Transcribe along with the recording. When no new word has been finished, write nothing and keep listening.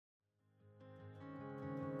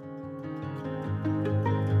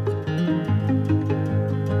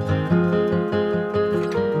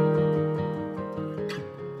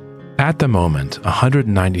At the moment,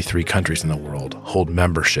 193 countries in the world hold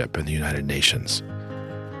membership in the United Nations.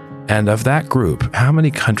 And of that group, how many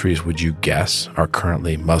countries would you guess are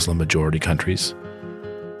currently Muslim-majority countries?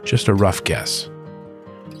 Just a rough guess.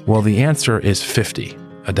 Well, the answer is 50,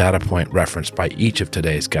 a data point referenced by each of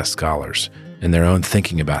today's guest scholars in their own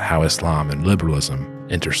thinking about how Islam and liberalism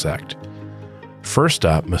intersect. First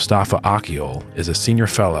up, Mustafa Akyol is a senior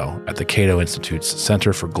fellow at the Cato Institute's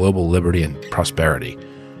Center for Global Liberty and Prosperity,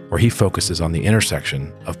 where he focuses on the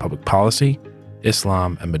intersection of public policy,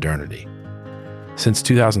 Islam, and modernity. Since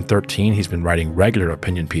 2013, he's been writing regular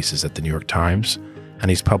opinion pieces at the New York Times,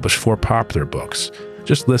 and he's published 4 popular books.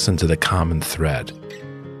 Just listen to the common thread.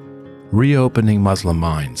 Reopening Muslim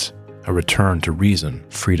Minds, a return to reason,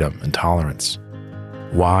 freedom, and tolerance.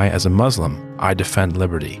 Why, as a Muslim, I defend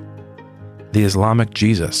liberty. The Islamic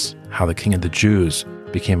Jesus, how the King of the Jews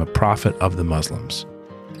became a prophet of the Muslims.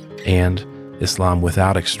 And Islam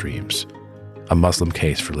without extremes, a Muslim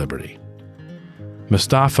case for liberty.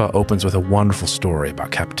 Mustafa opens with a wonderful story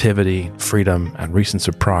about captivity, freedom, and recent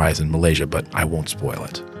surprise in Malaysia, but I won't spoil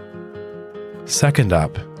it. Second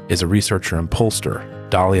up is a researcher and pollster,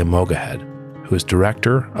 Dalia Mogahed, who is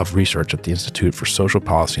Director of Research at the Institute for Social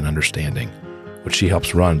Policy and Understanding, which she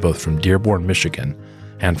helps run both from Dearborn, Michigan,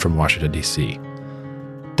 and from Washington, D.C.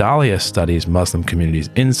 Dalia studies Muslim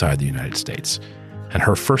communities inside the United States, and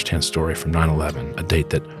her firsthand story from 9/11, a date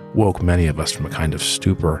that woke many of us from a kind of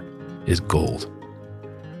stupor, is gold.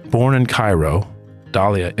 Born in Cairo,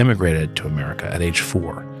 Dalia immigrated to America at age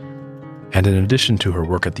 4. And in addition to her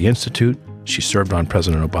work at the Institute, she served on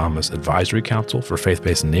President Obama's Advisory Council for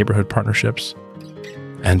Faith-Based and Neighborhood Partnerships.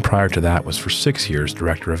 And prior to that was for 6 years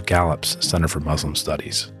director of Gallup's Center for Muslim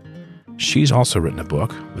Studies. She's also written a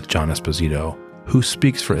book with John Esposito, Who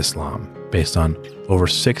Speaks for Islam, based on over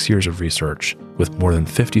 6 years of research with more than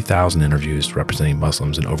 50,000 interviews representing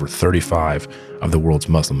Muslims in over 35 of the world's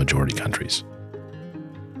Muslim-majority countries.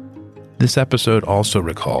 This episode also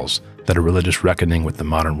recalls that a religious reckoning with the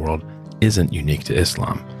modern world isn't unique to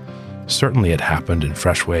Islam. Certainly it happened in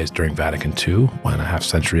fresh ways during Vatican II, when a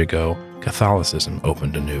half-century ago, Catholicism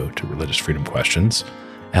opened anew to religious freedom questions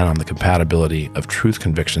and on the compatibility of truth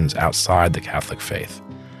convictions outside the Catholic faith.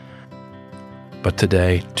 But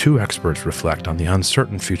today, 2 experts reflect on the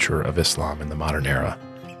uncertain future of Islam in the modern era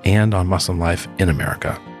and on Muslim life in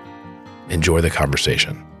America. Enjoy the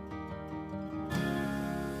conversation.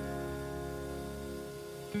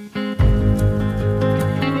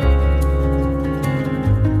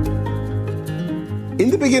 In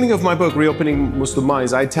the beginning of my book, Reopening Muslim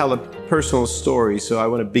Minds, I tell a personal story, so I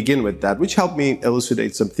want to begin with that, which helped me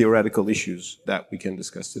elucidate some theoretical issues that we can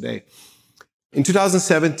discuss today. In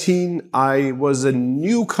 2017, I was a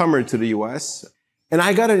newcomer to the US, and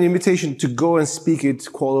I got an invitation to go and speak at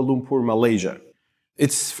Kuala Lumpur, Malaysia.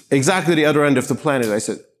 It's exactly the other end of the planet. I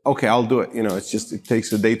said, okay, I'll do it. It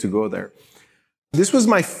takes a day to go there. This was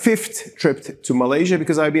my 5th trip to Malaysia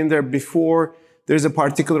because I've been there before. There's a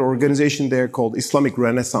particular organization there called Islamic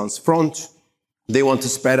Renaissance Front. They want to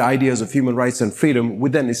spread ideas of human rights and freedom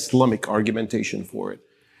with an Islamic argumentation for it.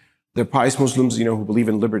 They're pious Muslims, who believe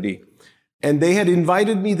in liberty. And they had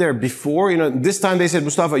invited me there before. This time they said,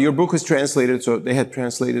 Mustafa, your book is translated. So they had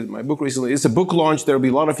translated my book recently. It's a book launch. There'll be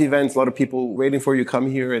a lot of events, a lot of people waiting for you. Come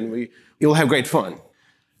here and you'll have great fun.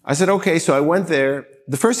 I said, okay. So I went there.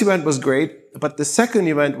 The first event was great, but the second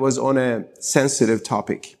event was on a sensitive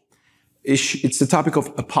topic. It's the topic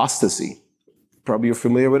of apostasy. Probably you're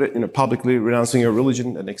familiar with it, publicly renouncing your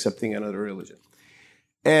religion and accepting another religion.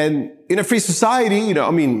 And in a free society,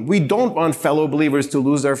 we don't want fellow believers to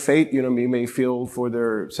lose their faith. We may feel for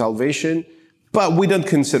their salvation, but we don't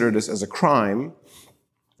consider this as a crime.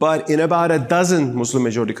 But in about a dozen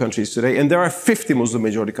Muslim-majority countries today, and there are 50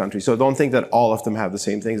 Muslim-majority countries, so don't think that all of them have the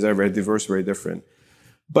same things. They're very diverse, very different.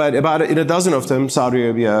 But in a dozen of them, Saudi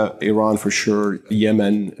Arabia, Iran for sure,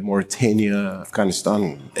 Yemen, Mauritania,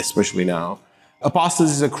 Afghanistan, especially now,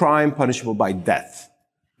 apostasy is a crime punishable by death.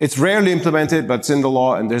 It's rarely implemented, but it's in the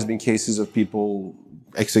law, and there's been cases of people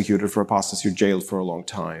executed for apostasy or jailed for a long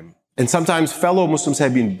time. And sometimes fellow Muslims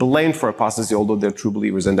have been blamed for apostasy, although they're true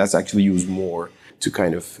believers, and that's actually used more to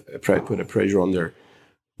kind of put a pressure on their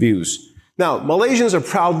views. Now, Malaysians are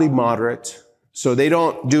proudly moderate, so they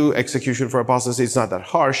don't do execution for apostasy. It's not that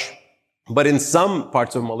harsh. But in some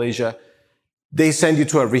parts of Malaysia, they send you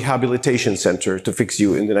to a rehabilitation center to fix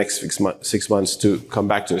you in the next 6 months to come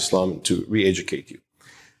back to Islam, to re-educate you.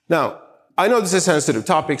 Now, I know this is a sensitive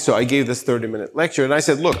topic, so I gave this 30-minute lecture, and I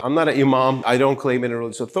said, look, I'm not an imam, I don't claim any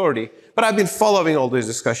religious authority, but I've been following all these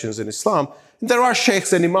discussions in Islam. And there are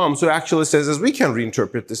sheikhs and imams who actually says, we can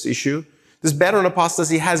reinterpret this issue. This ban on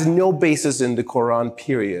apostasy has no basis in the Quran,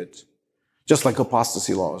 period. just like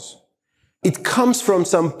apostasy laws. It comes from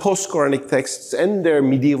some post-Quranic texts and their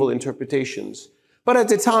medieval interpretations. But at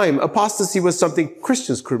the time, apostasy was something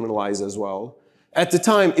Christians criminalized as well. At the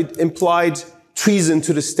time, it implied treason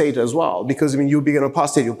to the state as well, because when you become an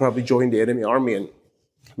apostate, you'll probably join the enemy army, and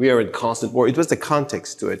we are in constant war. It was the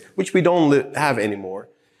context to it, which we don't have anymore.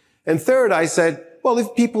 And third, I said, well, if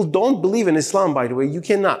people don't believe in Islam, by the way, you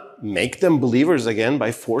cannot make them believers again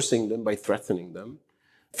by forcing them, by threatening them.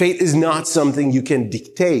 Faith is not something you can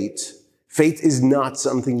dictate. Faith is not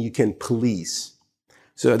something you can police.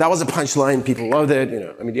 So that was a punchline. People loved it.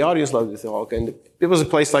 The audience loved the talk. And it was a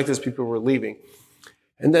place like this, people were leaving.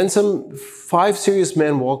 And then some 5 serious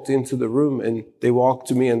men walked into the room, and they walked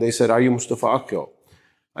to me and they said, "Are you Mustafa Akyol?"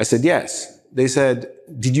 I said, "Yes." They said,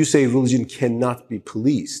 "Did you say religion cannot be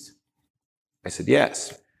policed?" I said, "Yes."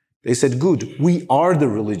 They said, "Good. We are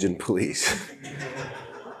the religion police."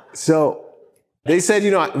 So they said,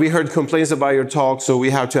 "We heard complaints about your talk, so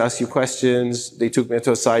we have to ask you questions." They took me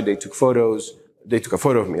to a side. They took photos. They took a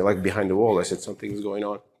photo of me, like behind the wall. I said, "Something's going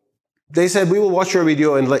on." They said, "We will watch your video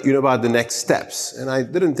and let you know about the next steps." And I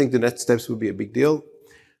didn't think the next steps would be a big deal.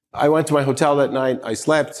 I went to my hotel that night. I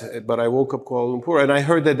slept, but I woke up Kuala Lumpur, and I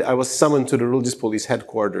heard that I was summoned to the religious police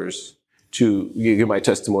headquarters to give my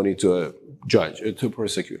testimony to a judge, to a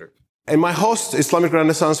prosecutor. And my host, Islamic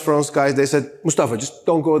Renaissance France guys, they said, "Mustafa, just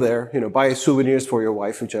don't go there. Buy souvenirs for your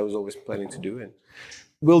wife," which I was always planning to do. And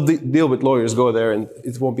we'll deal with lawyers, go there, and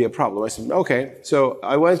it won't be a problem. I said, "Okay." So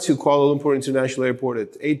I went to Kuala Lumpur International Airport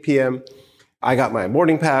at 8 p.m. I got my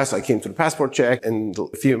boarding pass. I came to the passport check, and the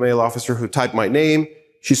female officer who typed my name,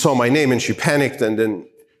 she saw my name and she panicked, and then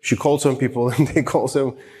she called some people and they called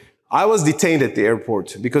some. I was detained at the airport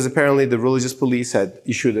because apparently the religious police had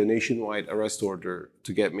issued a nationwide arrest order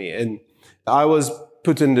to get me. And I was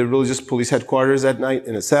put in the religious police headquarters that night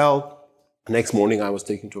in a cell. The next morning I was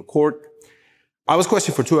taken to a court. I was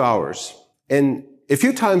questioned for 2 hours. And a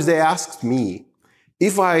few times they asked me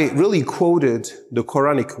if I really quoted the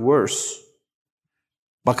Quranic verse,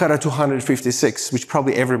 Baqarah 256, which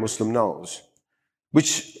probably every Muslim knows,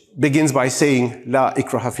 which begins by saying, "La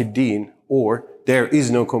ikraha fid din," or "There is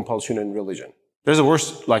no compulsion in religion." There's a verse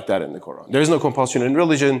like that in the Quran. There is no compulsion in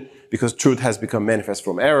religion because truth has become manifest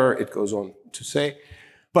from error, it goes on to say.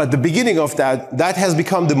 But the beginning of that has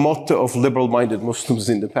become the motto of liberal-minded Muslims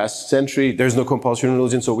in the past century. There's no compulsion in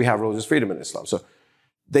religion, so we have religious freedom in Islam. So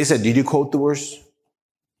they said, "Did you quote the verse?"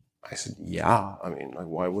 I said, "Yeah.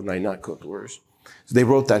 Why wouldn't I not quote the verse?" So they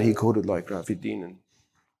wrote that he quoted like Rafiddin. And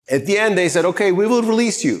at the end, they said, "Okay, we will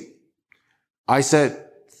release you." I said,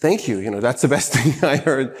 "Thank you. That's the best thing I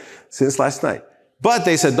heard since last night." But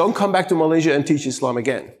they said, "Don't come back to Malaysia and teach Islam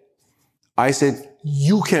again." I said,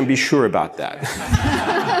 "You can be sure about that."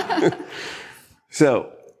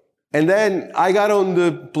 And then I got on the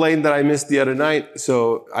plane that I missed the other night. So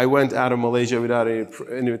I went out of Malaysia without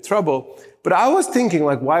any trouble. But I was thinking,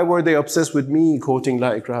 why were they obsessed with me quoting La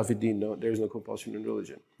ikraha fid din? No, there is no compulsion in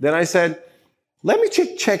religion. Then I said, let me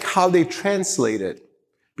check how they translate it.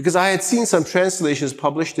 Because I had seen some translations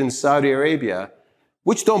published in Saudi Arabia,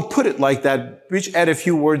 which don't put it like that, which add a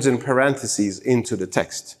few words in parentheses into the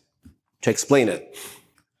text to explain it.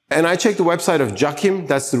 And I checked the website of JAKIM,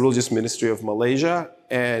 that's the religious ministry of Malaysia,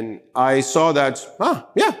 and I saw that,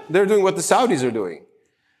 they're doing what the Saudis are doing.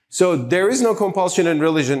 So there is no compulsion in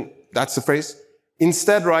religion, that's the phrase.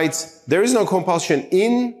 Instead writes, there is no compulsion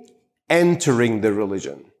in entering the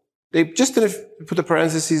religion. They just didn't put the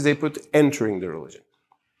parentheses, they put entering the religion.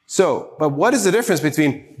 So, but what is the difference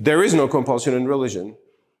between there is no compulsion in religion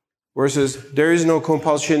versus there is no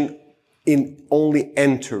compulsion in only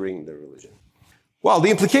entering the religion? Well,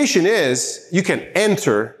 the implication is you can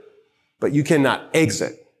enter, but you cannot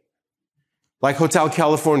exit. Like Hotel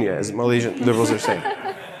California, as Malaysian liberals are saying.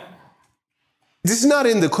 This is not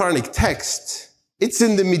in the Quranic text. It's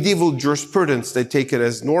in the medieval jurisprudence. They take it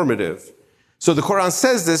as normative. So the Quran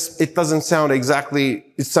says this, it doesn't sound exactly,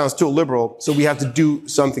 it sounds too liberal, so we have to do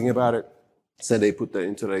something about it. So they put that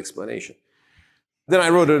into the explanation. Then I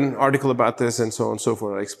wrote an article about this and so on and so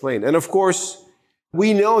forth, I explained. And of course,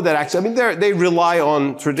 we know that actually, they rely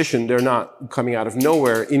on tradition, they're not coming out of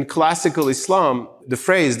nowhere. In classical Islam, the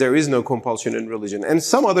phrase, there is no compulsion in religion, and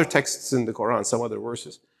some other texts in the Quran, some other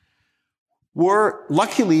verses, were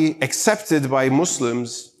luckily accepted by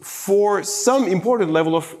Muslims for some important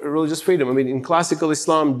level of religious freedom. In classical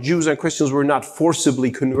Islam, Jews and Christians were not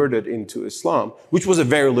forcibly converted into Islam, which was a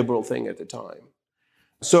very liberal thing at the time.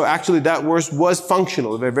 So actually that verse was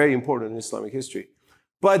functional, very, very important in Islamic history.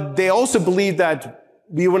 But they also believed that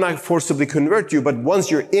we will not forcibly convert you, but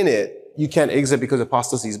once you're in it, you can't exit because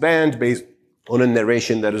apostasy is banned. on a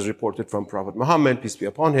narration that is reported from Prophet Muhammad, peace be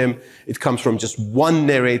upon him. It comes from just one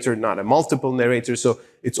narrator, not a multiple narrator, so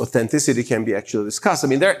its authenticity can be actually discussed. I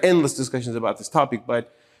mean, there are endless discussions about this topic,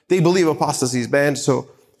 but they believe apostasy is banned, so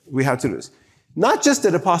we have to do this. Not just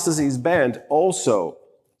that apostasy is banned, also,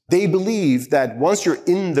 they believe that once you're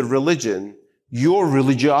in the religion, your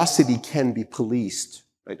religiosity can be policed.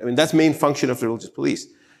 Right? I mean, that's the main function of the religious police.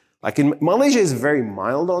 Like in Malaysia is very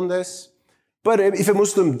mild on this, but if a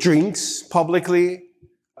Muslim drinks publicly,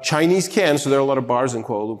 Chinese can, so there are a lot of bars in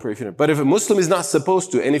Kuala Lumpur, if you know. But if a Muslim is not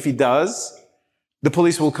supposed to, and if he does, the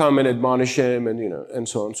police will come and admonish him, and and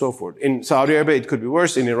so on and so forth. In Saudi Arabia, it could be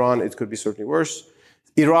worse. In Iran, it could be certainly worse.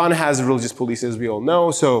 Iran has a religious police, as we all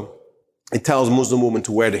know, so it tells Muslim women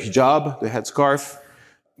to wear the hijab, the headscarf.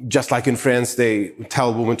 Just like in France, they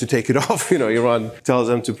tell women to take it off. Iran tells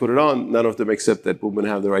them to put it on. None of them accept that women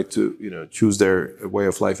have the right to, choose their way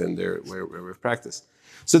of life and their way of practice.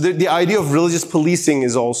 So the idea of religious policing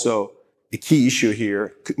is also a key issue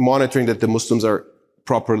here, monitoring that the Muslims are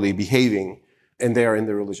properly behaving and they are in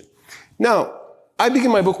the religion. Now, I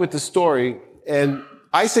begin my book with the story, and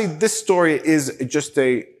I say this story is just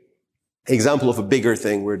an example of a bigger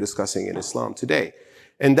thing we're discussing in Islam today.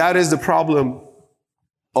 And that is the problem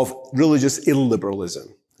of religious illiberalism,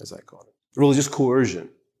 as I call it, religious coercion.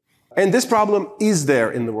 And this problem is there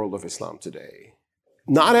in the world of Islam today.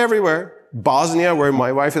 Not everywhere. Bosnia, where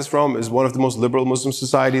my wife is from, is one of the most liberal Muslim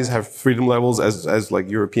societies, have freedom levels as like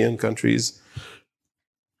European countries,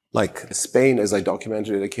 like Spain, as I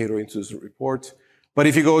documented at Akyol into this report. But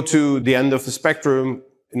if you go to the end of the spectrum,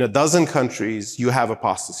 in a dozen countries, you have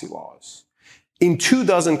apostasy laws. In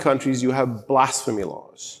 24 countries, you have blasphemy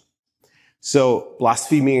laws. So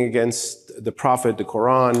blaspheming against the Prophet, the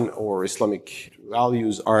Quran, or Islamic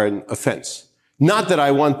values are an offense. Not that I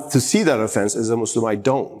want to see that offense as a Muslim, I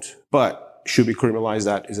don't. But should we criminalize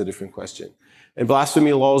that is a different question. And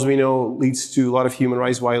blasphemy laws, we know, leads to a lot of human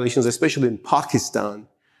rights violations, especially in Pakistan,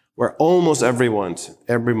 where almost every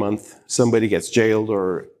month, somebody gets jailed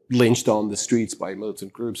or lynched on the streets by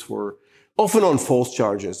militant groups for often on false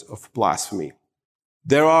charges of blasphemy.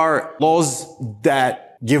 There are laws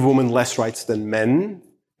that give women less rights than men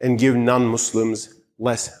and give non-Muslims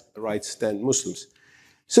less rights than Muslims.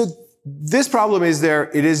 So this problem is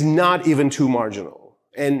there. It is not even too marginal.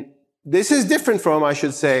 And this is different from, I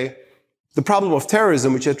should say, the problem of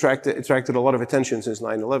terrorism, which attracted a lot of attention since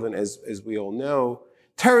 9/11, as we all know.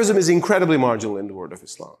 Terrorism is incredibly marginal in the world of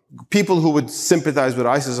Islam. People who would sympathize with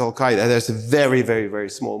ISIS, Al-Qaeda, there's a very, very, very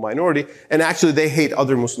small minority. And actually, they hate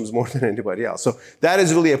other Muslims more than anybody else. So that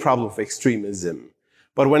is really a problem of extremism.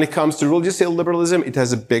 But when it comes to religious illiberalism, it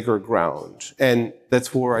has a bigger ground. And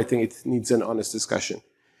that's where I think it needs an honest discussion.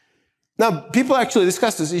 Now, people actually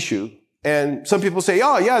discuss this issue. And some people say,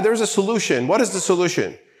 oh, yeah, there's a solution. What is the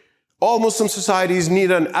solution? All Muslim societies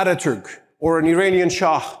need an Ataturk or an Iranian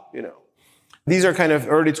Shah, These are kind of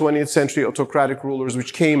early 20th century autocratic rulers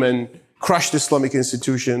which came and crushed Islamic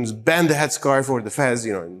institutions, banned the headscarf or the fez,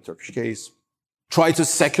 in the Turkish case, tried to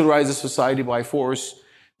secularize the society by force.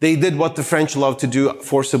 They did what the French love to do,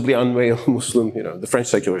 forcibly unveil Muslim, the French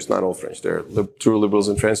secularists, not all French. There are true liberals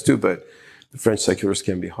in France too, but the French secularists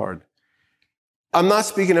can be hard. I'm not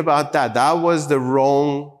speaking about that. That was the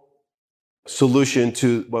wrong solution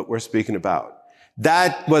to what we're speaking about.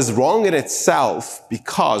 That was wrong in itself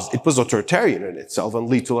because it was authoritarian in itself and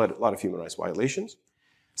lead to a lot of human rights violations.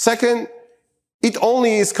 Second, it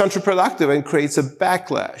only is counterproductive and creates a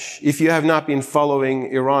backlash. If you have not been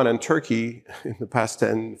following Iran and Turkey in the past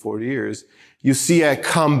 10, 40 years, you see a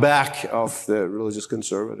comeback of the religious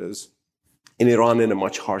conservatives in Iran in a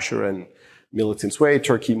much harsher and militant way.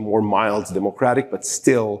 Turkey more mild, democratic, but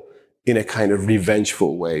still in a kind of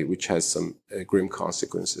revengeful way, which has some grim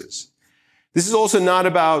consequences. This is also not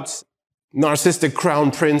about narcissistic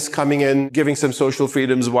crown prince coming in, giving some social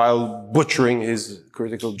freedoms while butchering his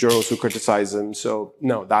critical journalists who criticize him. So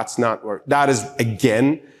no, that's not where, that is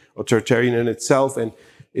again authoritarian in itself, and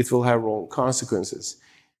it will have wrong consequences.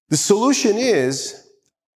 The solution is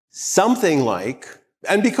something like,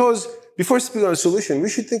 and because before speaking on a solution, we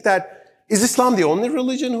should think that, is Islam the only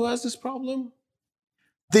religion who has this problem?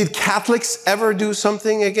 Did Catholics ever do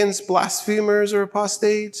something against blasphemers or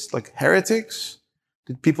apostates, like heretics?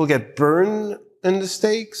 Did people get burned in the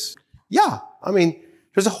stakes? Yeah. I mean,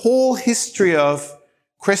 there's a whole history of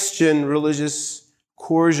Christian religious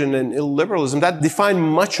coercion and illiberalism that define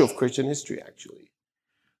much of Christian history, actually.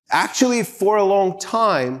 Actually, for a long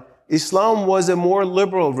time, Islam was a more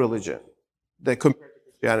liberal religion than compared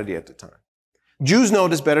to Christianity at the time. Jews know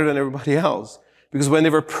this better than everybody else. Because when they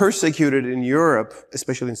were persecuted in Europe,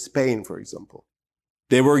 especially in Spain, for example,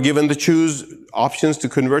 They were given to choose options to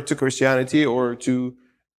convert to Christianity or to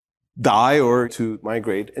die or to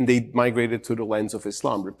migrate, and they migrated to the lens of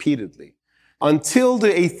Islam repeatedly. Until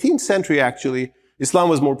the 18th century, actually, Islam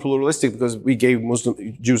was more pluralistic because we gave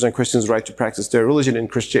Jews and Christians the right to practice their religion. In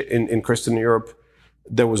Christian Europe,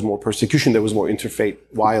 there was more persecution, there was more interfaith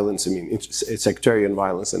violence, sectarian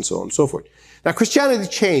violence, and so on and so forth. Now, Christianity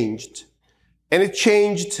changed, and it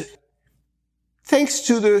changed thanks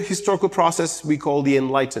to the historical process we call the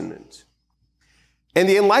Enlightenment. And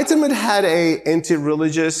the Enlightenment had an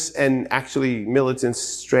anti-religious and actually militant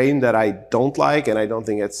strain that I don't like, and I don't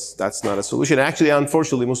think that's not a solution. Actually,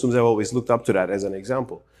 unfortunately, Muslims have always looked up to that as an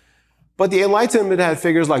example. But the Enlightenment had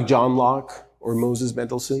figures like John Locke or Moses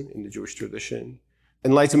Mendelssohn in the Jewish tradition.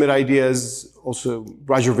 Enlightenment ideas, also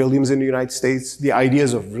Roger Williams in the United States, the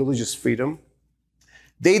ideas of religious freedom.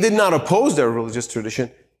 They did not oppose their religious tradition.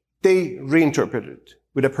 They reinterpreted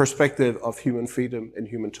with a perspective of human freedom and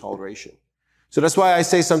human toleration. So that's why I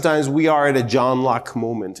say sometimes we are at a John Locke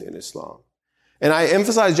moment in Islam. And I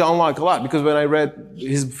emphasize John Locke a lot because when I read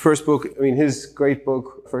his first book, his great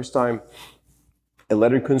book, first time, A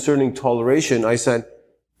Letter Concerning Toleration, I said,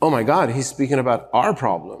 oh my God, he's speaking about our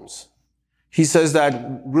problems. He says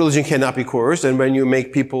that religion cannot be coerced, and when you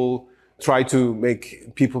make people, try to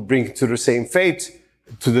make people bring to the same faith,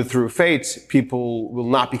 to the true faith, people will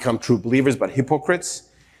not become true believers, but hypocrites.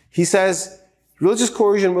 He says, religious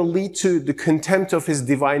coercion will lead to the contempt of His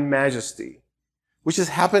divine majesty, which is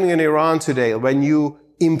happening in Iran today. When you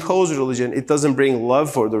impose religion, it doesn't bring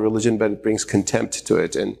love for the religion, but it brings contempt to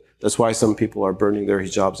it. And that's why some people are burning their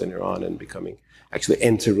hijabs in Iran and becoming actually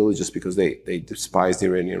anti-religious because they despise the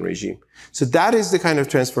Iranian regime. So that is the kind of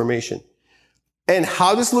transformation. And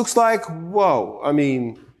how this looks like, whoa,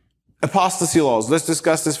 apostasy laws. Let's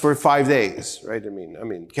discuss this for 5 days, right?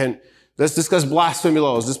 Let's discuss blasphemy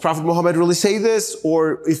laws. Does Prophet Muhammad really say this?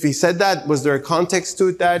 Or if he said that, was there a context to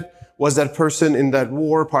it that? Was that person in that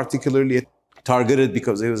war particularly targeted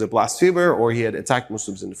because he was a blasphemer or he had attacked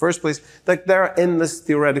Muslims in the first place? Like, there are endless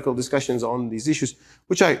theoretical discussions on these issues,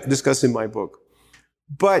 which I discuss in my book.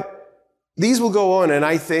 But these will go on, and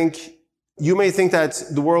I think you may think that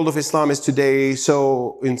the world of Islam is today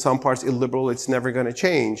so, in some parts, illiberal, it's never going to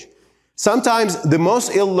change. Sometimes the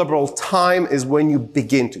most illiberal time is when you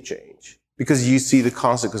begin to change, because you see the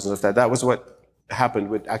consequences of that. That was what happened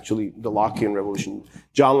with actually the Lockean revolution.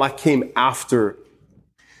 John Locke came after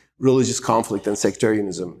religious conflict and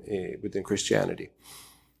sectarianism within Christianity.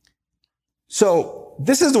 So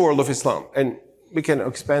this is the world of Islam, and we can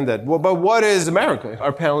expand that. But what is America?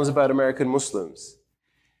 Our panel is about American Muslims.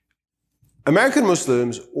 American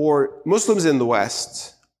Muslims, or Muslims in the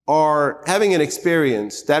West, are having an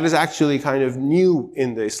experience that is actually kind of new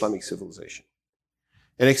in the Islamic civilization.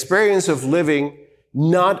 An experience of living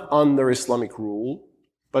not under Islamic rule,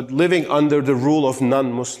 but living under the rule of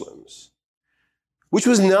non-Muslims, which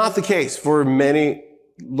was not the case for many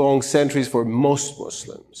long centuries for most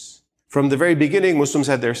Muslims. From the very beginning, Muslims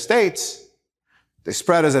had their states. They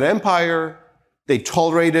spread as an empire. They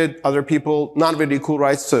tolerated other people, not with equal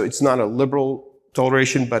rights, so it's not a liberal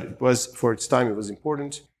toleration, but it was, for its time, it was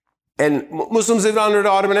important. And Muslims lived under the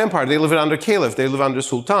Ottoman Empire. They lived under Caliph. They lived under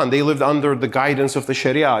Sultan. They lived under the guidance of the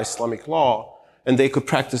Sharia, Islamic law, and they could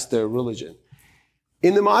practice their religion.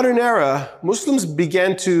 In the modern era, Muslims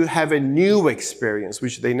began to have a new experience,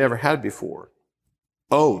 which they never had before.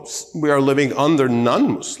 Oh, we are living under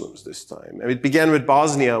non-Muslims this time. And it began with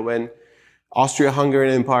Bosnia, when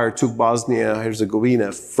Austria-Hungarian Empire took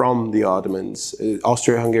Bosnia-Herzegovina from the Ottomans.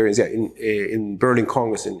 Austria-Hungarians, in Berlin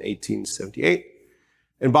Congress in 1878.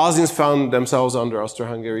 And Bosnians found themselves under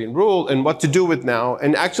Austro-Hungarian rule, and what to do with now.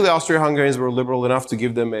 And actually, Austro-Hungarians were liberal enough to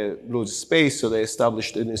give them a religious space, so they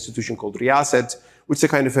established an institution called Riyaset, which is a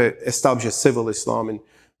kind of established a civil Islam in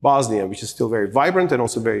Bosnia, which is still very vibrant and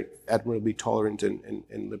also very admirably tolerant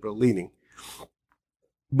and liberal leaning.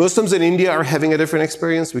 Muslims in India are having a different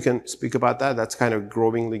experience. We can speak about that. That's kind of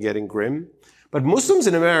growingly getting grim. But Muslims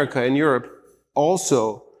in America and Europe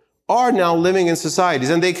also are now living in societies,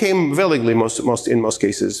 and they came willingly in most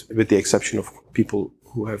cases, with the exception of people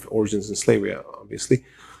who have origins in slavery, obviously.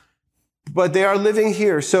 But they are living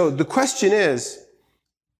here. So the question is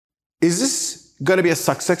this going to be a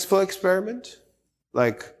successful experiment?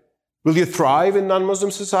 Like, will you thrive in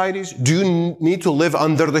non-Muslim societies? Do you need to live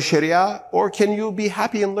under the Sharia? Or can you be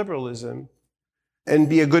happy in liberalism and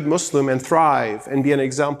be a good Muslim and thrive and be an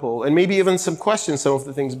example and maybe even question some of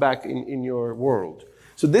the things back in your world?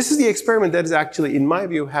 So this is the experiment that is actually, in my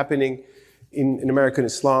view, happening in American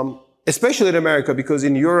Islam, especially in America, because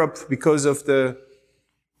in Europe, because of the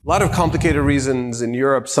A lot of complicated reasons in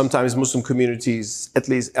Europe. Sometimes Muslim communities, at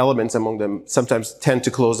least elements among them, sometimes tend to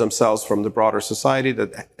close themselves from the broader society.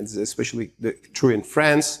 That is especially true in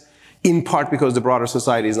France, in part because the broader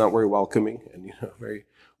society is not very welcoming and very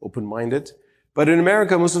open-minded. But in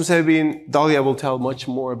America, Muslims have been, Dalia will tell much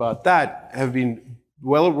more about that, have been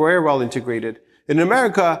very well integrated. In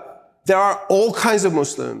America, there are all kinds of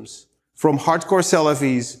Muslims, from hardcore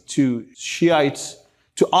Salafis to Shiites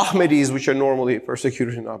to Ahmadis, which are normally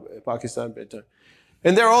persecuted in Pakistan.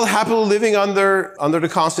 And they're all happily living under the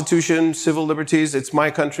Constitution, civil liberties. It's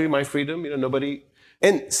my country, my freedom, nobody.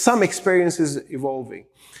 And some experience is evolving.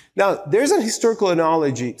 Now, there's a historical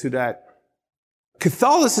analogy to that.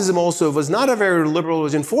 Catholicism also was not a very liberal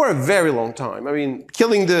religion for a very long time. I mean,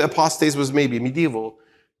 killing the apostates was maybe medieval.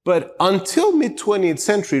 But until mid-20th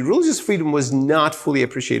century, religious freedom was not fully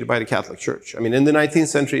appreciated by the Catholic Church. I mean, in the 19th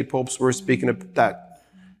century, popes were speaking of that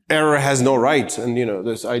error has no rights. And,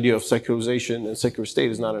 this idea of secularization and secular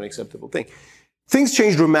state is not an acceptable thing. Things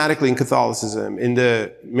changed dramatically in Catholicism in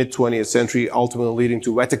the mid-20th century, ultimately leading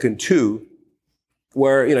to Vatican II,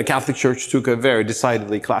 where, Catholic Church took a very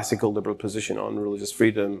decidedly classical liberal position on religious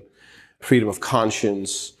freedom, freedom of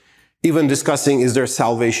conscience, even discussing, is there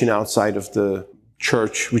salvation outside of the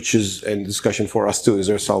church, which is a discussion for us too. Is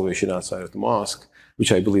there salvation outside of the mosque?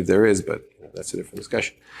 Which I believe there is, but that's a different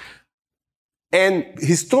discussion. And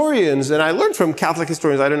historians, and I learned from Catholic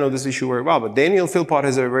historians, I don't know this issue very well, but Daniel Philpott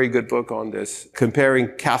has a very good book on this, comparing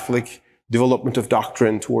Catholic development of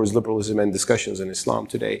doctrine towards liberalism and discussions in Islam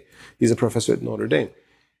today. He's a professor at Notre Dame.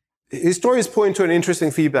 Historians point to an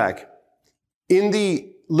interesting feedback. In the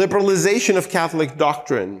liberalization of Catholic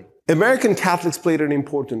doctrine, American Catholics played an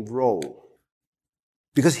important role.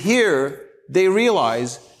 Because here, they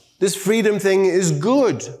realize this freedom thing is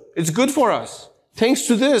good. It's good for us. Thanks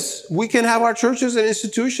to this, we can have our churches and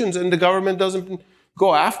institutions, and the government doesn't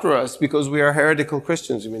go after us because we are heretical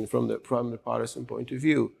Christians, from the Protestant point of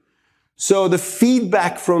view. So the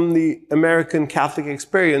feedback from the American Catholic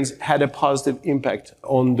experience had a positive impact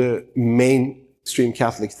on the mainstream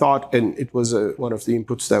Catholic thought, and it was one of the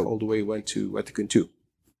inputs that all the way went to Vatican II.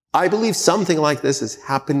 I believe something like this is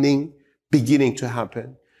beginning to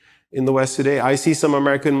happen in the West today. I see some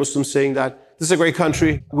American Muslims saying that this is a great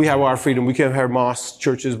country. We have our freedom. We can have mosques,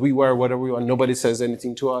 churches. We wear whatever we want. Nobody says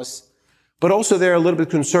anything to us. But also they're a little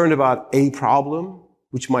bit concerned about a problem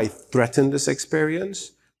which might threaten this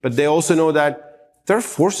experience. But they also know that there are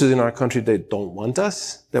forces in our country that don't want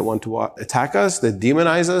us, that want to attack us, that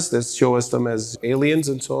demonize us, that show us them as aliens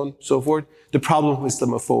and so on and so forth. The problem is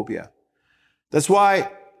Islamophobia. That's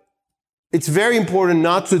why it's very important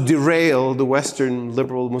not to derail the Western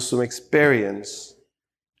liberal Muslim experience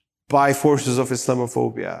by forces of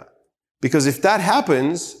Islamophobia. Because if that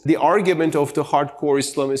happens, the argument of the hardcore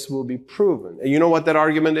Islamists will be proven. And you know what that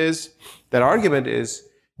argument is? That argument is,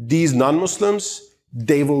 these non-Muslims,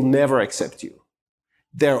 they will never accept you.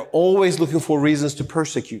 They're always looking for reasons to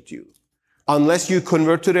persecute you. Unless you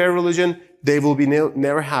convert to their religion, they will be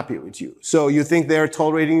never happy with you. So you think they're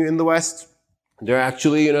tolerating you in the West? They're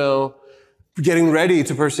actually, getting ready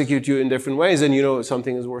to persecute you in different ways, and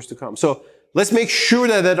something is worse to come. So let's make sure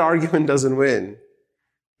that that argument doesn't win.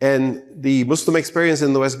 And the Muslim experience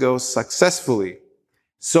in the West goes successfully,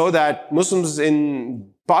 so that Muslims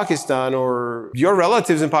in Pakistan or your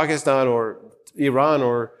relatives in Pakistan or Iran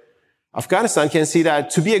or Afghanistan can see that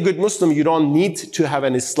to be a good Muslim, you don't need to have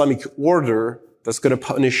an Islamic order that's going to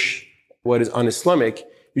punish what is un-Islamic.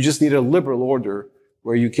 You just need a liberal order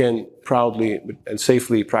where you can proudly and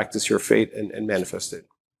safely practice your faith and manifest it.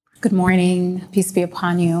 Good morning. Peace be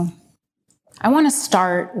upon you. I want to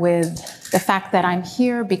start with the fact that I'm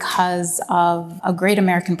here because of a great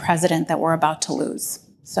American president that we're about to lose.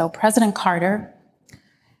 So President Carter,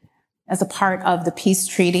 as a part of the peace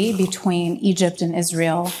treaty between Egypt and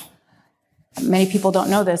Israel, many people don't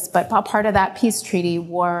know this, but a part of that peace treaty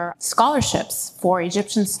were scholarships for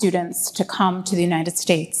Egyptian students to come to the United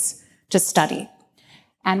States to study.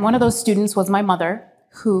 And one of those students was my mother,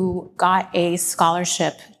 who got a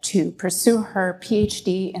scholarship to pursue her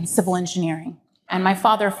PhD in civil engineering. And my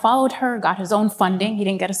father followed her, got his own funding. He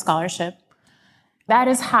didn't get a scholarship. That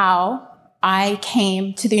is how I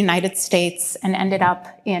came to the United States and ended up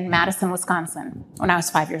in Madison, Wisconsin, when I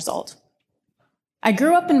was 5 years old. I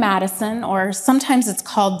grew up in Madison, or sometimes it's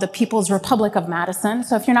called the People's Republic of Madison.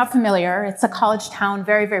 So if you're not familiar, it's a college town,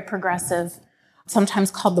 very, very progressive,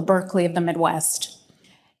 sometimes called the Berkeley of the Midwest.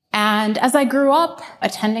 And as I grew up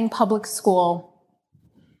attending public school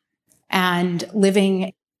and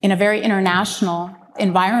living in a very international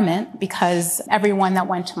environment, because everyone that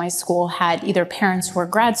went to my school had either parents who were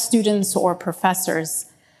grad students or professors,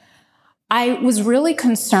 I was really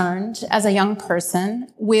concerned as a young person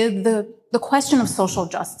with the question of social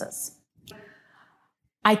justice.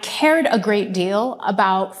 I cared a great deal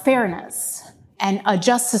about fairness and a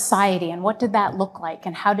just society and what did that look like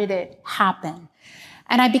and how did it happen.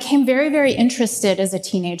 And I became very, very interested as a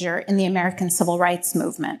teenager in the American Civil Rights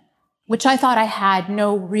Movement, which I thought I had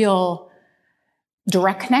no real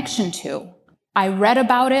direct connection to. I read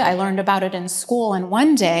about it, I learned about it in school, and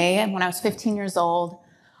one day, when I was 15 years old,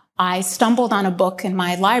 I stumbled on a book in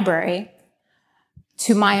my library,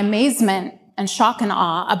 to my amazement and shock and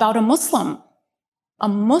awe, about a Muslim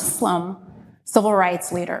civil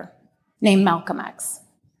rights leader named Malcolm X.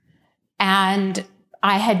 And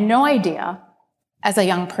I had no idea as a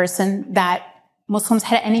young person that Muslims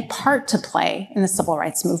had any part to play in the civil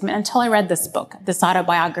rights movement until I read this book, this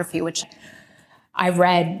autobiography, which I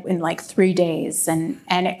read in like 3 days. And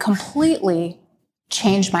it completely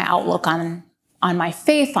changed my outlook on my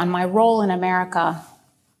faith, on my role in America,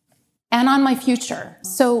 and on my future.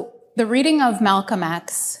 So the reading of Malcolm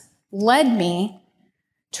X led me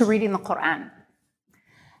to reading the Quran.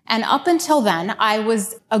 And up until then, I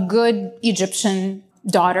was a good Egyptian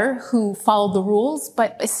daughter who followed the rules,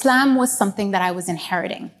 but Islam was something that I was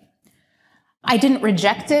inheriting. I didn't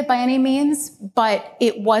reject it by any means, but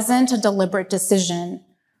it wasn't a deliberate decision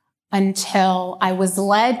until I was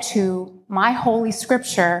led to my holy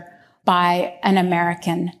scripture by an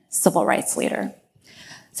American civil rights leader.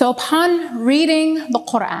 So upon reading the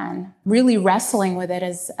Quran, really wrestling with it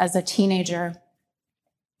as a teenager,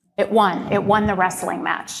 it won the wrestling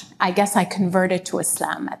match. I guess I converted to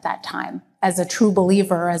Islam at that time as a true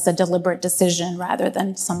believer, as a deliberate decision rather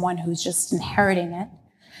than someone who's just inheriting it.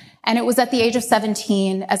 And it was at the age of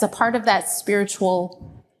 17, as a part of that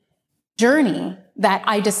spiritual journey, that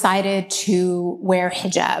I decided to wear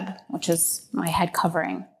hijab, which is my head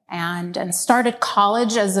covering, and started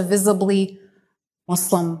college as a visibly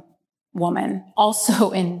Muslim woman,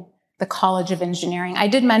 also in the College of Engineering. I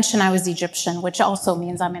did mention I was Egyptian, which also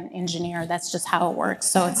means I'm an engineer. That's just how it works.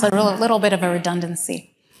 So it's a little bit of a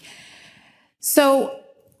redundancy. So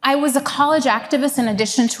I was a college activist in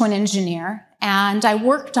addition to an engineer, and I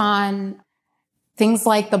worked on things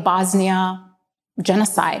like the Bosnia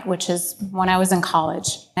genocide, which is when I was in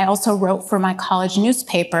college. I also wrote for my college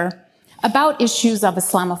newspaper about issues of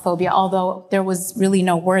Islamophobia, although there was really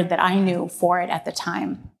no word that I knew for it at the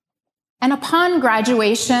time. And upon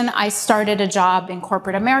graduation, I started a job in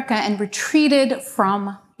corporate America and retreated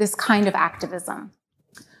from this kind of activism.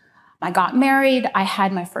 I got married. I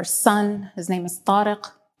had my first son. His name is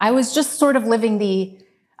Tariq. I was just sort of living the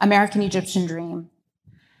American Egyptian dream.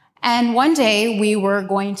 And one day we were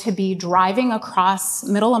going to be driving across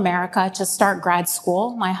Middle America to start grad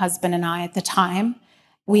school, my husband and I at the time.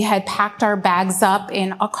 We had packed our bags up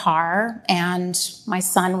in a car, and my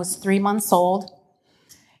son was 3 months old.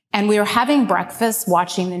 And we were having breakfast,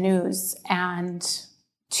 watching the news, and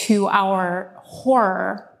to our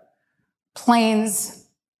horror, planes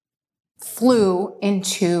flew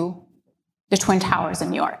into the Twin Towers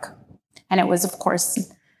in New York. And it was, of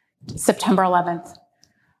course, September 11th,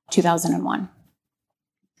 2001.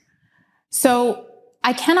 So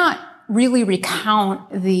I cannot really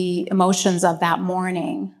recount the emotions of that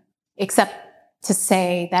morning, except to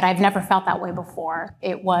say that I've never felt that way before.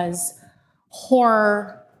 It was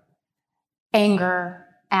horror, anger,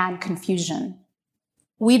 and confusion.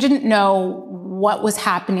 We didn't know what was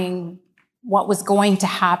happening, what was going to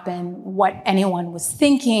happen, what anyone was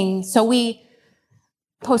thinking. So we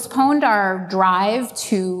postponed our drive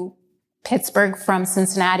to Pittsburgh from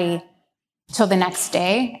Cincinnati till the next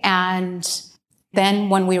day. And then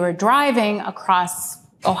when we were driving across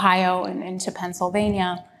Ohio and into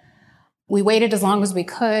Pennsylvania, we waited as long as we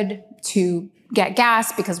could to get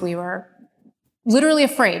gas because we were literally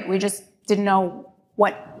afraid. We just didn't know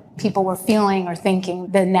what people were feeling or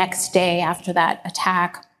thinking the next day after that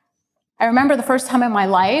attack. I remember the first time in my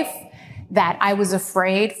life that I was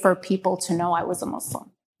afraid for people to know I was a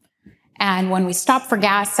Muslim. And when we stopped for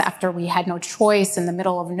gas after we had no choice in the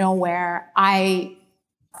middle of nowhere,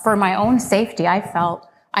 for my own safety, I felt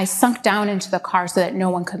I sunk down into the car so that no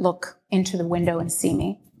one could look into the window and see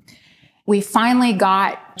me. We finally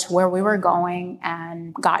got to where we were going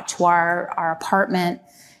and got to our apartment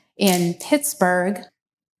in Pittsburgh.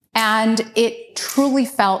 And it truly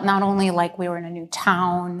felt not only like we were in a new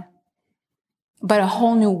town, but a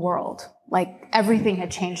whole new world. Like everything had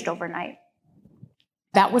changed overnight.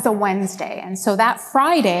 That was a Wednesday. And so that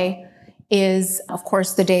Friday is, of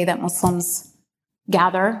course, the day that Muslims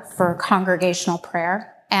gather for congregational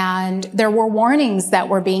prayer. And there were warnings that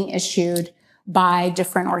were being issued by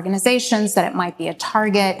different organizations that it might be a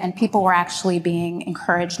target, and people were actually being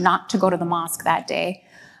encouraged not to go to the mosque that day.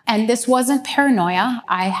 And this wasn't paranoia.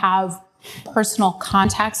 I have personal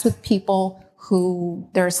contacts with people who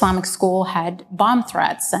their Islamic school had bomb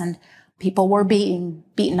threats, and people were being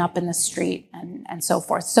beaten up in the street and so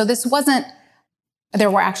forth. So this wasn't,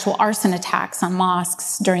 there were actual arson attacks on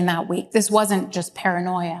mosques during that week. This wasn't just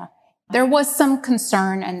paranoia. There was some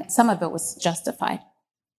concern, and some of it was justified.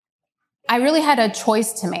 I really had a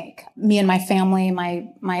choice to make. Me and my family,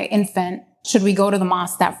 my infant, should we go to the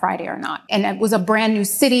mosque that Friday or not? And it was a brand new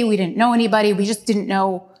city. We didn't know anybody. We just didn't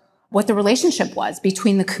know what the relationship was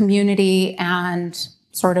between the community and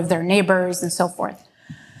sort of their neighbors and so forth.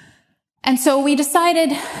 And so we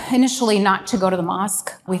decided initially not to go to the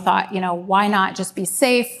mosque. We thought, why not just be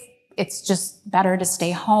safe? It's just better to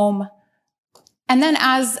stay home. And then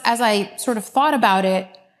as I sort of thought about it,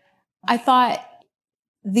 I thought,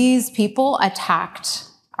 these people attacked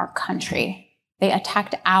our country. They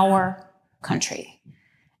attacked our country.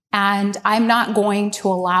 And I'm not going to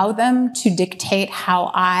allow them to dictate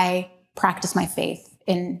how I practice my faith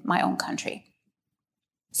in my own country.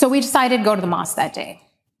 So we decided to go to the mosque that day.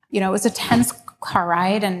 It was a tense car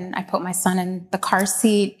ride, and I put my son in the car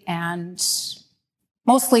seat, and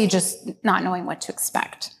mostly just not knowing what to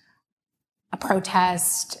expect. A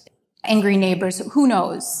protest, angry neighbors, who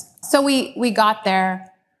knows? So we got there.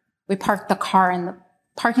 We parked the car, and the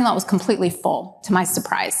parking lot was completely full, to my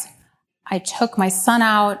surprise. I took my son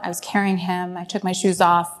out. I was carrying him. I took my shoes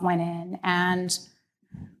off, went in, and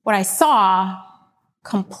what I saw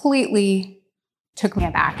completely took me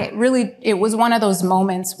aback. It was one of those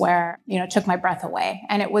moments where, it took my breath away.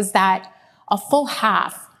 And it was that a full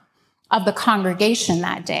half of the congregation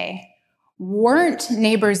that day weren't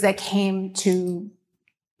neighbors that came to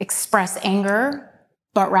express anger,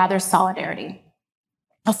 but rather solidarity.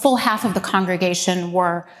 A full half of the congregation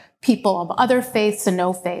were people of other faiths and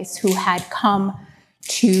no faiths who had come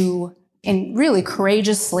to, and really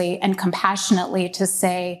courageously and compassionately, to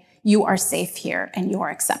say, you are safe here and you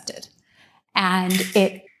are accepted. And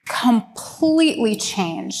it completely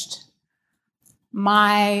changed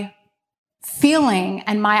my feeling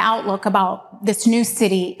and my outlook about this new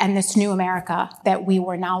city and this new America that we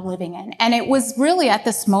were now living in. And it was really at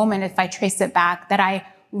this moment, if I trace it back, that I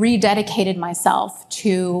rededicated myself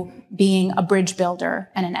to being a bridge builder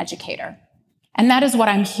and an educator. And that is what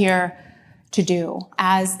I'm here to do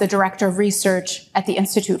as the director of research at the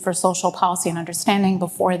Institute for Social Policy and Understanding,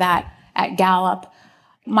 before that at Gallup.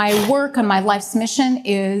 My work and my life's mission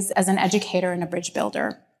is as an educator and a bridge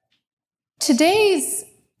builder. Today's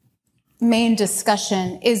main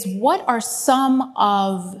discussion is, what are some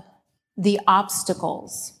of the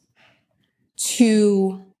obstacles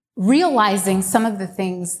to realizing some of the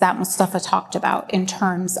things that Mustafa talked about in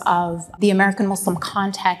terms of the American Muslim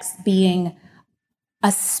context being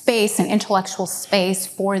a space, an intellectual space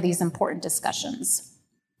for these important discussions.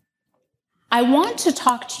 I want to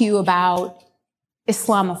talk to you about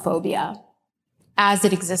Islamophobia as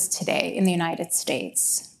it exists today in the United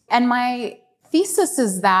States. And my thesis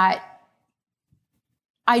is that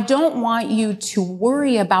I don't want you to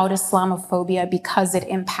worry about Islamophobia because it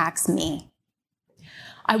impacts me.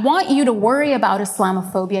 I want you to worry about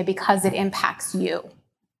Islamophobia because it impacts you.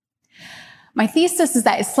 My thesis is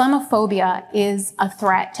that Islamophobia is a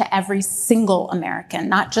threat to every single American,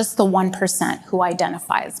 not just the 1% who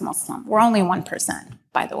identify as Muslim. We're only 1%,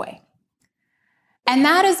 by the way. And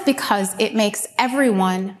that is because it makes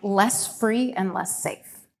everyone less free and less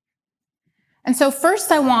safe. And so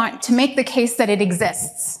first I want to make the case that it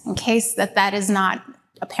exists, in case that is not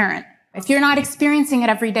apparent. If you're not experiencing it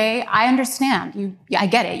every day, I understand. I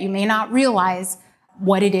get it. You may not realize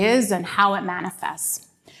what it is and how it manifests.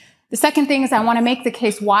 The second thing is I want to make the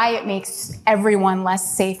case why it makes everyone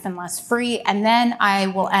less safe and less free, and then I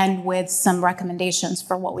will end with some recommendations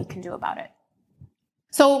for what we can do about it.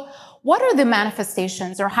 So what are the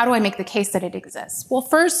manifestations, or how do I make the case that it exists? Well,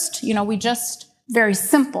 first, very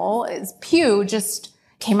simple, is Pew just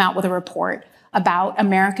came out with a report about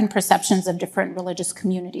American perceptions of different religious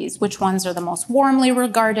communities. Which ones are the most warmly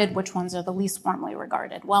regarded? Which ones are the least warmly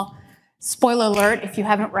regarded? Well, spoiler alert, if you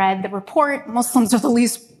haven't read the report, Muslims are the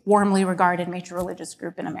least warmly regarded major religious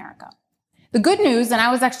group in America. The good news, and I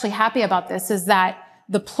was actually happy about this, is that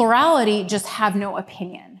the plurality just have no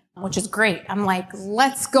opinion, which is great. I'm like,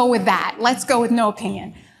 let's go with that. Let's go with no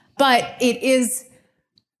opinion. But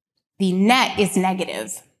the net is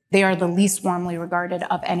negative. They are the least warmly regarded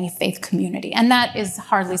of any faith community. And that is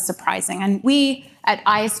hardly surprising. And we at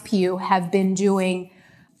ISPU have been doing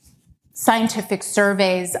scientific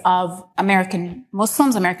surveys of American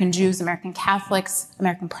Muslims, American Jews, American Catholics,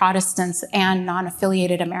 American Protestants, and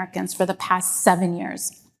non-affiliated Americans for the past 7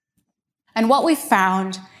 years. And what we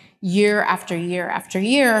found year after year after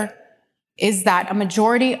year is that a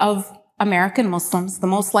majority of American Muslims, the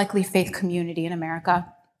most likely faith community in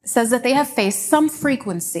America, says that they have faced some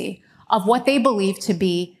frequency of what they believe to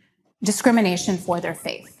be discrimination for their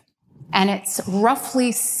faith. And it's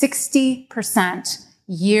roughly 60%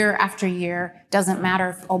 year after year. Doesn't matter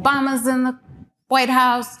if Obama's in the White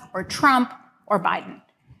House or Trump or Biden.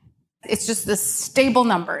 It's just the stable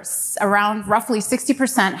numbers. Around roughly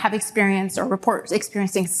 60% have experienced or report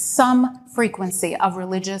experiencing some frequency of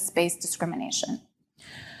religious-based discrimination.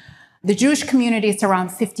 The Jewish community is around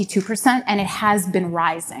 52%, and it has been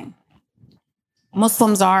rising.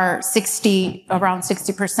 Muslims are around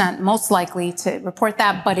 60% most likely to report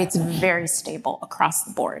that, but it's very stable across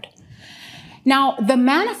the board. Now, the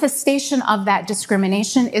manifestation of that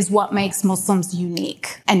discrimination is what makes Muslims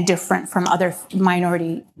unique and different from other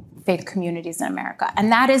minority faith communities in America.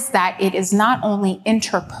 And that is that it is not only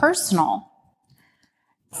interpersonal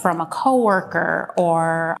from a coworker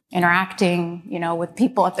or interacting, with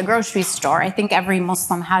people at the grocery store. I think every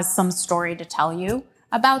Muslim has some story to tell you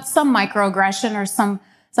about some microaggression or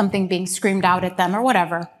something being screamed out at them or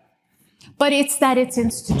whatever. But it's that it's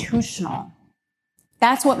institutional.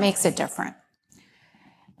 That's what makes it different.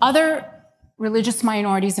 Other religious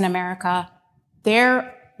minorities in America,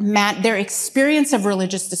 their experience of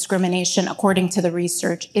religious discrimination, according to the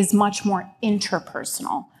research, is much more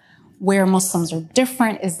interpersonal. Where Muslims are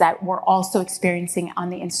different is that we're also experiencing on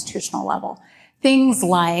the institutional level things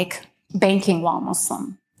like banking while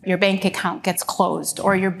Muslim. Your bank account gets closed,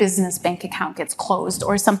 or your business bank account gets closed,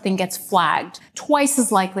 or something gets flagged. Twice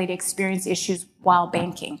as likely to experience issues while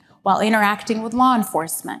banking, while interacting with law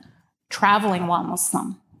enforcement, traveling while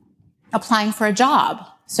Muslim, applying for a job,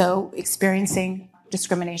 so experiencing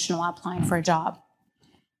discrimination while applying for a job.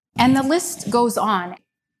 And the list goes on.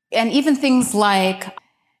 And even things like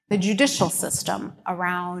the judicial system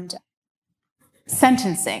around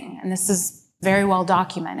sentencing, and this is very well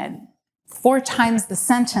documented, 4 times the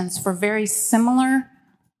sentence for very similar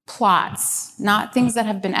plots, not things that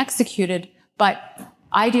have been executed, but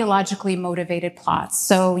ideologically motivated plots.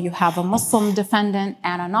 So you have a Muslim defendant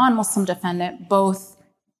and a non-Muslim defendant, both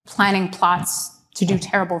planning plots to do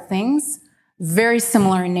terrible things, very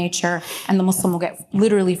similar in nature, and the Muslim will get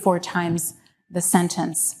literally 4 times the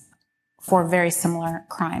sentence for very similar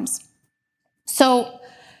crimes. So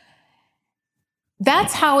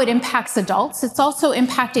that's how it impacts adults. It's also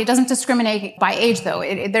it doesn't discriminate by age, though.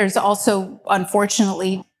 There's also,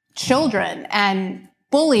 unfortunately, children, and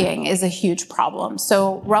bullying is a huge problem.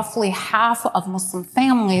 So roughly half of Muslim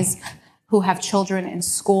families who have children in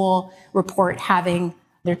school report having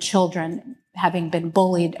their children having been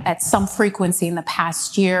bullied at some frequency in the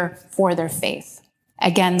past year for their faith.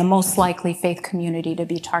 Again, the most likely faith community to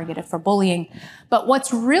be targeted for bullying. But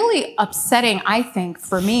what's really upsetting, I think,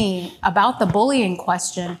 for me about the bullying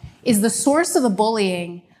question is the source of the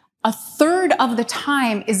bullying, 1/3 of the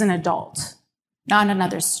time, is an adult, not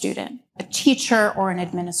another student, a teacher or an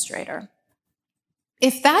administrator.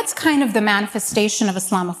 If that's kind of the manifestation of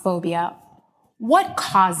Islamophobia, what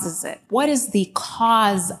causes it? What is the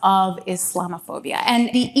cause of Islamophobia? And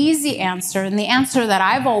the easy answer, and the answer that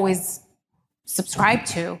I've always subscribed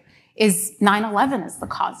to, is 9/11 is the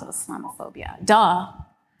cause of Islamophobia. Duh.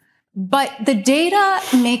 But the data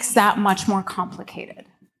makes that much more complicated.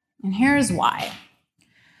 And here's why.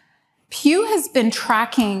 Pew has been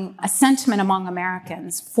tracking a sentiment among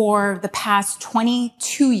Americans for the past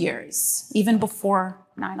 22 years, even before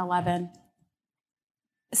 9/11.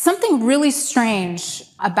 Something really strange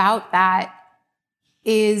about that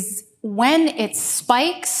is when it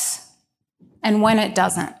spikes and when it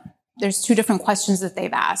doesn't. There's 2 different questions that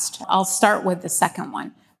they've asked. I'll start with the second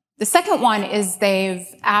one. The second one is they've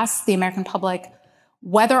asked the American public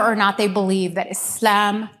whether or not they believe that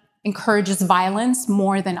Islam encourages violence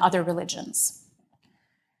more than other religions.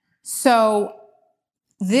 So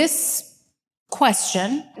this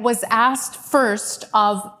question was asked first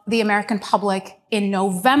of the American public in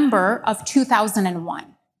November of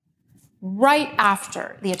 2001, right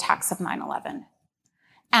after the attacks of 9/11.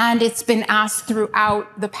 And it's been asked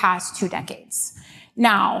throughout the past 2 decades.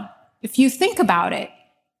 Now, if you think about it,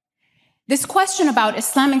 this question about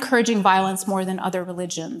Islam encouraging violence more than other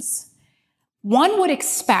religions, one would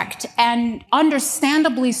expect, and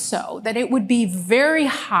understandably so, that it would be very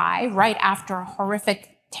high right after a horrific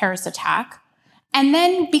terrorist attack, and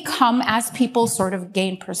then become, as people sort of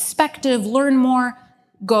gain perspective, learn more,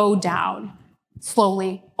 go down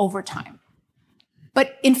slowly over time.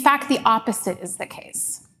 But in fact, the opposite is the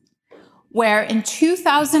case, where in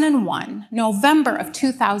 2001, November of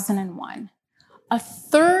 2001, a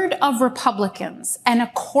third of Republicans and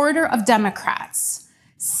a quarter of Democrats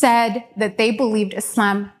said that they believed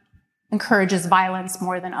Islam encourages violence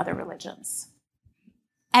more than other religions.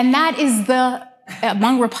 And that is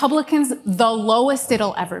among Republicans, the lowest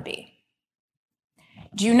it'll ever be.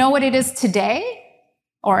 Do you know what it is today?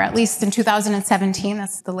 Or at least in 2017,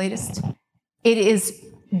 that's the latest. It is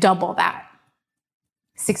double that,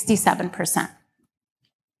 67%,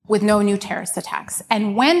 with no new terrorist attacks.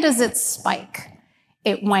 And when does it spike?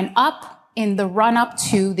 It went up in the run-up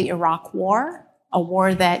to the Iraq War, a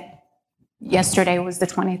war that yesterday was the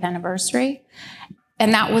 20th anniversary.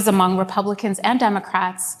 And that was among Republicans and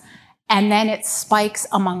Democrats. And then it spikes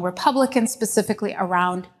among Republicans, specifically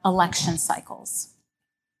around election cycles.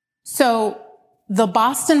 So the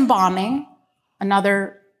Boston bombing,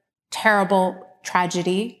 another terrible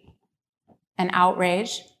tragedy and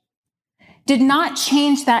outrage, did not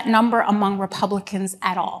change that number among Republicans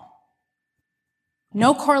at all.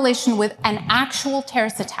 No correlation with an actual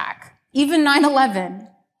terrorist attack, even 9/11.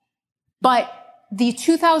 But the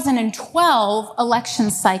 2012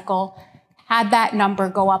 election cycle had that number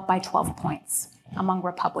go up by 12 points among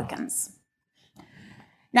Republicans.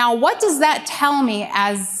 Now, what does that tell me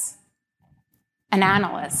as an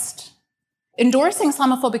analyst? Endorsing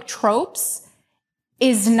Islamophobic tropes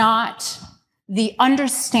is not the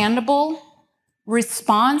understandable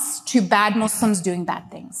response to bad Muslims doing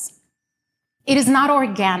bad things. It is not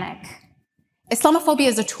organic. Islamophobia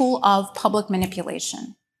is a tool of public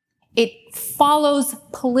manipulation. It follows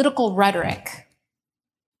political rhetoric.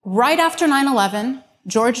 Right after 9/11,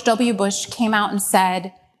 George W. Bush came out and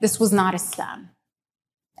said, this was not Islam.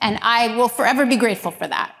 And I will forever be grateful for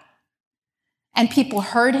that. And people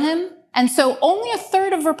heard him. And so only a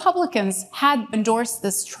third of Republicans had endorsed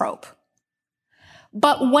this trope.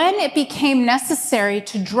 But when it became necessary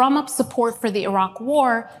to drum up support for the Iraq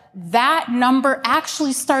War, that number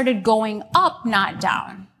actually started going up, not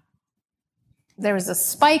down. There was a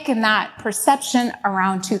spike in that perception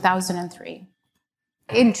around 2003.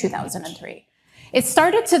 In 2003. It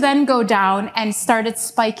started to then go down and started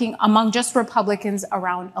spiking among just Republicans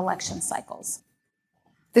around election cycles.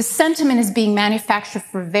 This sentiment is being manufactured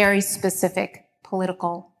for very specific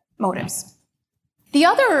political motives. The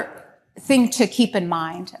other thing to keep in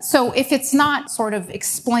mind, so if it's not sort of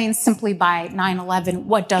explained simply by 9/11,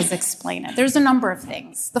 what does explain it? There's a number of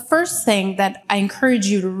things. The first thing that I encourage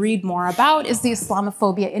you to read more about is the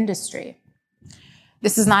Islamophobia industry.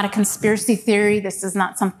 This is not a conspiracy theory. This is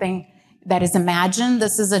not something that is imagined.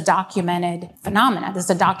 This is a documented phenomenon. This is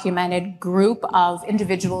a documented group of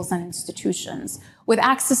individuals and institutions with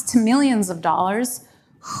access to millions of dollars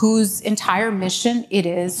whose entire mission it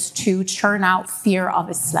is to churn out fear of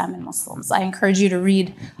Islam and Muslims. I encourage you to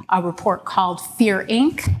read a report called Fear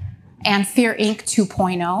Inc. and Fear Inc.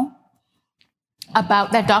 2.0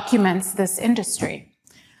 that documents this industry.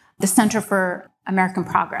 The Center for American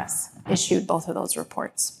Progress issued both of those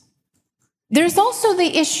reports. There's also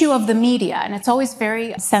the issue of the media, and it's always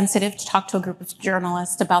very sensitive to talk to a group of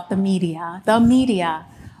journalists about the media,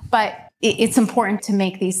 but it's important to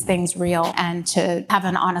make these things real and to have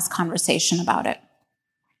an honest conversation about it.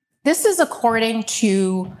 This is according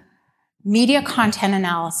to media content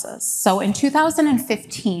analysis. So in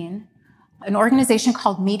 2015, an organization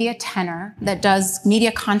called Media Tenor that does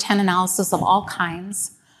media content analysis of all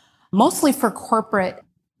kinds, mostly for corporate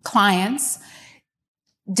clients,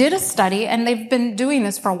 did a study, and they've been doing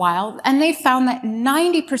this for a while, and they found that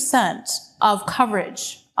 90% of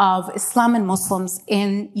coverage of Islam and Muslims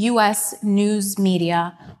in US news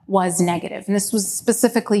media was negative. And this was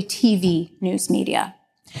specifically TV news media.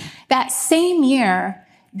 That same year,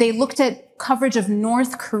 they looked at coverage of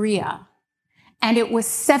North Korea, and it was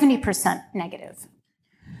 70% negative.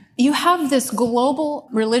 You have this global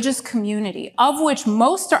religious community, of which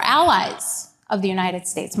most are allies of the United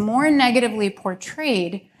States, more negatively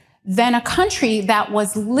portrayed than a country that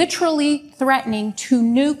was literally threatening to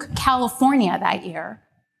nuke California that year.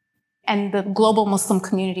 And the global Muslim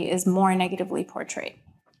community is more negatively portrayed.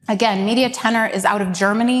 Again, Media Tenor is out of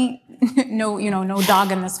Germany. No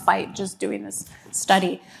dog in this fight, just doing this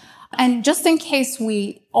study. And just in case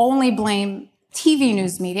we only blame TV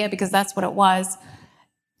news media, because that's what it was,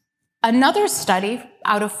 another study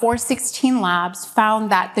out of 416 labs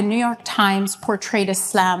found that the New York Times portrayed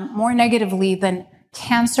Islam more negatively than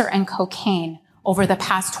cancer and cocaine over the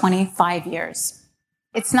past 25 years.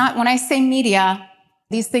 It's not, when I say media,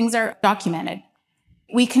 these things are documented.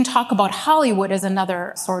 We can talk about Hollywood as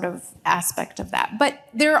another sort of aspect of that. But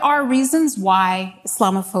there are reasons why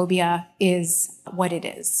Islamophobia is what it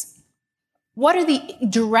is. What are the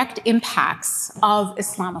direct impacts of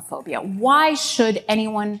Islamophobia? Why should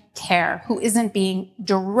anyone care who isn't being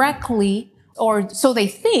directly, or so they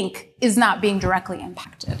think, is not being directly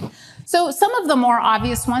impacted? So some of the more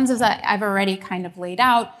obvious ones, as I've already kind of laid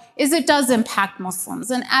out, is it does impact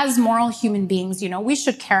Muslims. And as moral human beings, we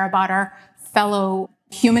should care about our fellow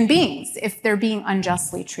human beings if they're being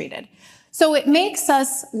unjustly treated. So it makes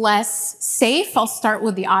us less safe. I'll start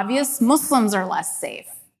with the obvious. Muslims are less safe,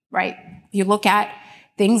 right? If you look at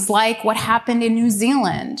things like what happened in New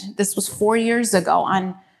Zealand, this was 4 years ago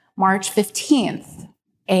on March 15th,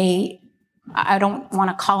 I don't want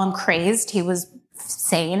to call him crazed, he was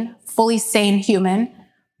sane, fully sane human,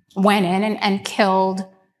 went in and killed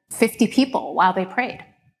 50 people while they prayed.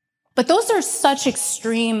 But those are such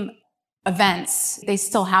extreme events. They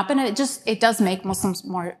still happen. And it does make Muslims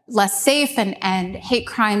less safe, and hate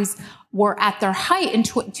crimes were at their height in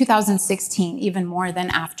 2016, even more than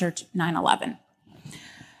after 9/11.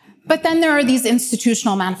 But then there are these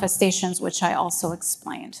institutional manifestations, which I also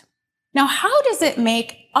explained. Now, how does it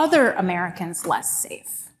make other Americans less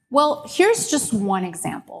safe? Well, here's just one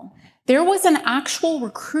example. There was an actual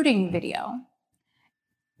recruiting video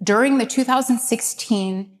during the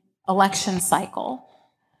 2016 election cycle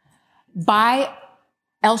by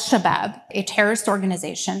Al-Shabaab, a terrorist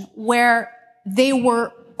organization, where they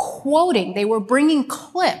were bringing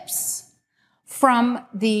clips from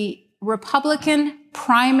the Republican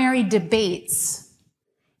primary debates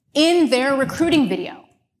in their recruiting video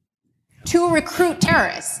to recruit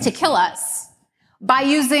terrorists to kill us by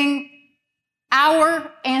using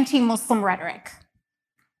our anti-Muslim rhetoric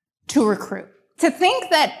to recruit. To think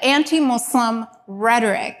that anti-Muslim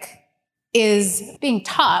rhetoric is being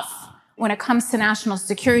tough when it comes to national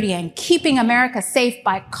security and keeping America safe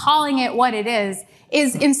by calling it what it is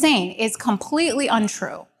insane. It's completely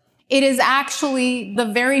untrue. It is actually the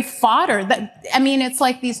very fodder it's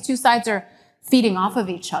like these two sides are feeding off of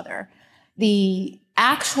each other. The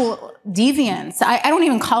actual deviants, I don't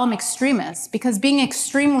even call them extremists, because being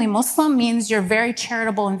extremely Muslim means you're very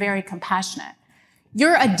charitable and very compassionate.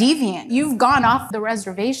 You're a deviant. You've gone off the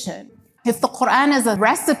reservation. If the Quran is a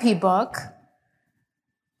recipe book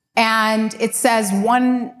and it says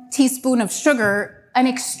 1 teaspoon of sugar, an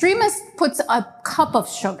extremist puts a cup of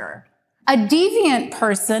sugar. A deviant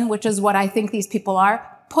person, which is what I think these people are,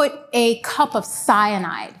 put a cup of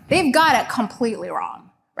cyanide. They've got it completely wrong,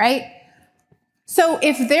 right? So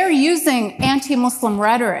if they're using anti-Muslim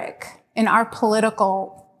rhetoric in our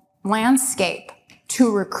political landscape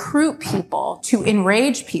to recruit people, to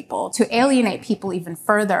enrage people, to alienate people even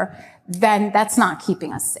further, then that's not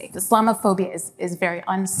keeping us safe. Islamophobia is very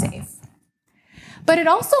unsafe. But it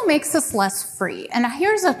also makes us less free. And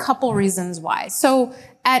here's a couple reasons why. So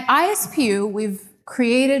at ISPU, we've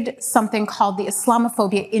created something called the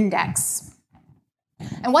Islamophobia Index.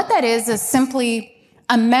 And what that is simply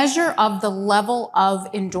a measure of the level of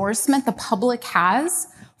endorsement the public has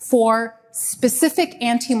for specific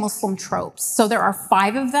anti-Muslim tropes. So there are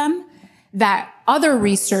 5 of them that other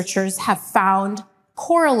researchers have found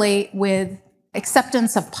correlate with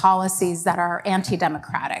acceptance of policies that are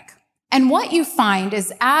anti-democratic. And what you find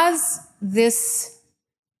is as this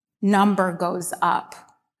number goes up,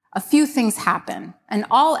 a few things happen, and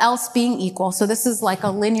all else being equal, so this is like a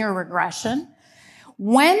linear regression.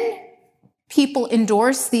 When people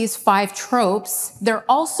endorse these 5 tropes, they're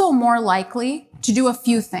also more likely to do a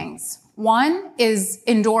few things. One is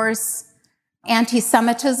endorse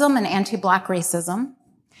anti-Semitism and anti-Black racism,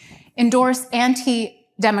 endorse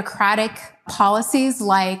anti-democratic policies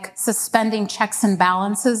like suspending checks and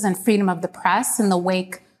balances and freedom of the press in the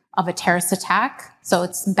wake of a terrorist attack, so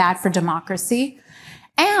it's bad for democracy,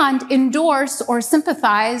 and endorse or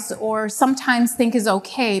sympathize or sometimes think is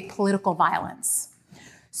okay political violence.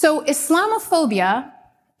 So Islamophobia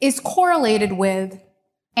is correlated with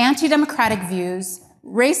anti-democratic views,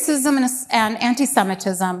 racism and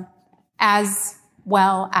anti-Semitism, as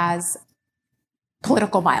well as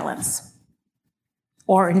political violence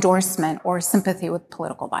or endorsement or sympathy with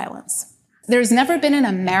political violence. There's never been an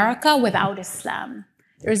America without Islam.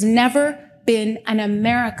 There's never been an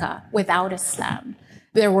America without Islam.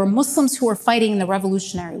 There were Muslims who were fighting in the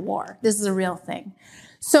Revolutionary War. This is a real thing.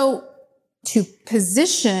 So to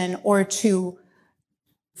position or to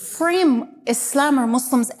frame Islam or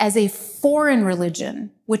Muslims as a foreign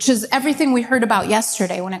religion, which is everything we heard about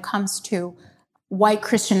yesterday when it comes to white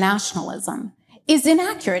Christian nationalism, is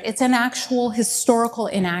inaccurate. It's an actual historical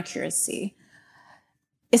inaccuracy.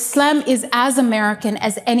 Islam is as American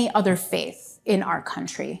as any other faith. in our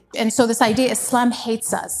country. And so this idea, Islam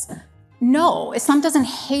hates us. No, Islam doesn't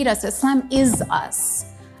hate us. Islam is us.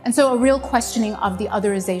 And so a real questioning of the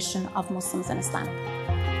otherization of Muslims in Islam.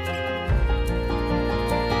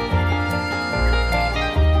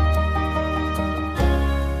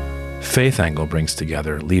 Faith Angle brings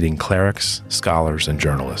together leading clerics, scholars, and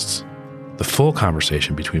journalists. The full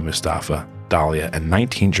conversation between Mustafa, Dalia, and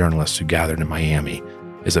 19 journalists who gathered in Miami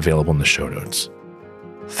is available in the show notes.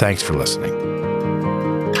 Thanks for listening.